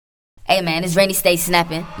Hey man, this Rainy stay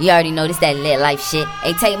snapping. You already know this that lit life shit.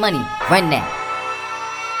 Hey, take money, run that.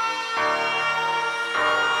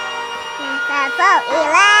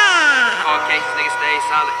 All cases, niggas stay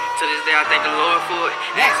solid. To this day, I thank the Lord for it.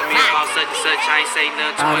 Asking me about such and such, I ain't say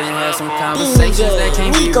nothing too much. I done had some conversations that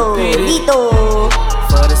can't be repeated.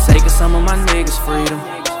 For the sake of some of my niggas' freedom.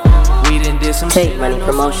 We done did some shit, money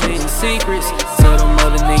promotions. Secrets. Tell them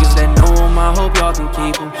other niggas that know them, I hope y'all can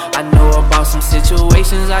keep them. I know about some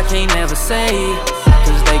situations I can't never say,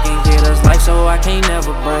 cause they can get us life, so I can't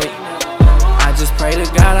never break. I just pray to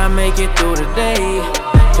God I make it through the day,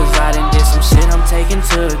 cause I done did some shit I'm taking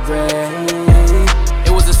to the grave.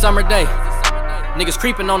 It was a summer day, niggas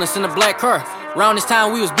creeping on us in a black car. Around this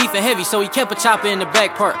time we was beefing heavy, so he kept a chopper in the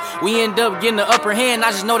back part. We end up getting the upper hand,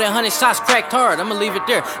 I just know that 100 shots cracked hard. I'ma leave it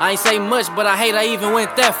there, I ain't say much, but I hate I even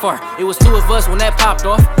went that far. It was two of us when that popped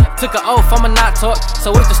off. Took an oath, I'ma not talk.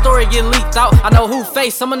 So if the story get leaked out, I know who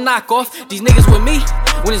face, I'ma knock off. These niggas with me,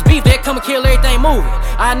 when it's beef, they come and kill everything moving.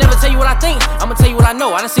 I never tell you what I think, I'ma tell you what I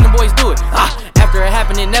know. I done seen them boys do it. After it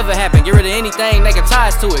happened, it never happened. Get rid of anything that can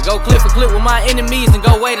ties to it. Go clip for clip with my enemies and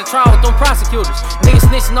go way to trial with them prosecutors. Niggas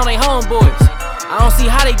snitching on they homeboys, I don't see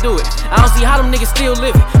how they do it. I don't see how them niggas still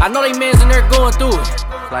living. I know they mans in there going through it.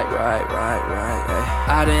 Like right,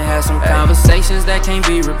 ay. I done had some conversations that can't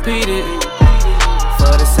be repeated.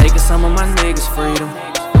 For the sake of some of my niggas' freedom.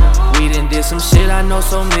 We done did some shit, I know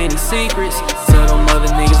so many secrets. Tell them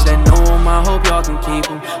other niggas that know them, I hope y'all can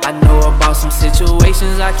keep them. I know about some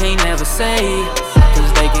situations I can't never say,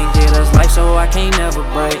 cause they can get us life, so I can't never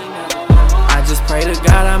break. I just pray to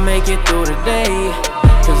God I make it through the day,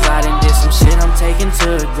 cause I done did some shit I'm taking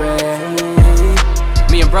to the grave.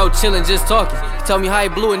 Me and bro chillin', just talking. He told me how he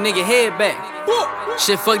blew a nigga head back.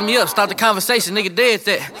 Shit fucked me up, stop the conversation, nigga dead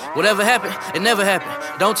that. Whatever happened, it never happened.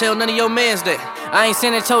 Don't tell none of your mans that. I ain't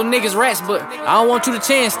saying that your niggas rats, but I don't want you to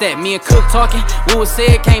chance that. Me and Cook talking, what was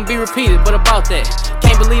said can't be repeated, but about that.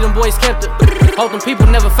 Can't believe them boys kept it. Hope them people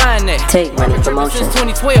never find that. Take money promotion.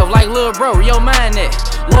 Since 2012, like lil' bro, yo mind that.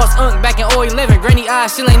 Lost Unk back in 011, granny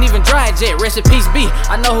eyes still ain't even dried yet. Rest in peace B,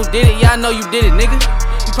 I know who did it, yeah I know you did it, nigga.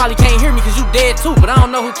 You probably can't hear me cause you dead too, but I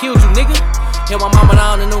don't know who killed you, nigga. Hit my mama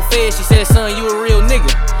down in the new fed, she said son you a real nigga.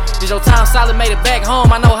 Did your time solid, made it back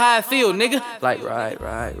home, I know how I feel, nigga. Like right,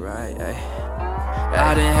 ay.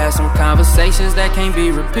 I done had some conversations that can't be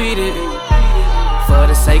repeated. For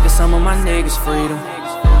the sake of some of my niggas' freedom.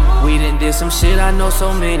 We done did some shit, I know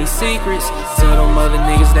so many secrets. Tell them other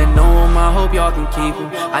niggas that know them, I hope y'all can keep them.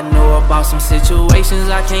 I know about some situations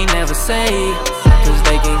I can't never say, cause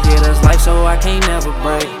they can get us life, so I can't never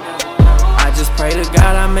break. I just pray to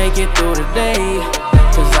God I make it through the day,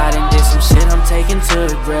 cause I done did some shit I'm taking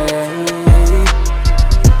to the grave.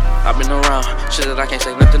 I've been around, shit that I can't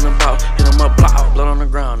say nothing about. Hit them up, block, blood on the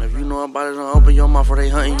ground. If you know about it, don't open your mouth or they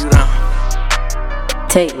hunting you down.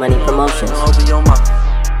 Take money promotions. Don't open your mouth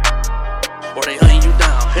or they hunting you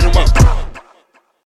down. Hit them up.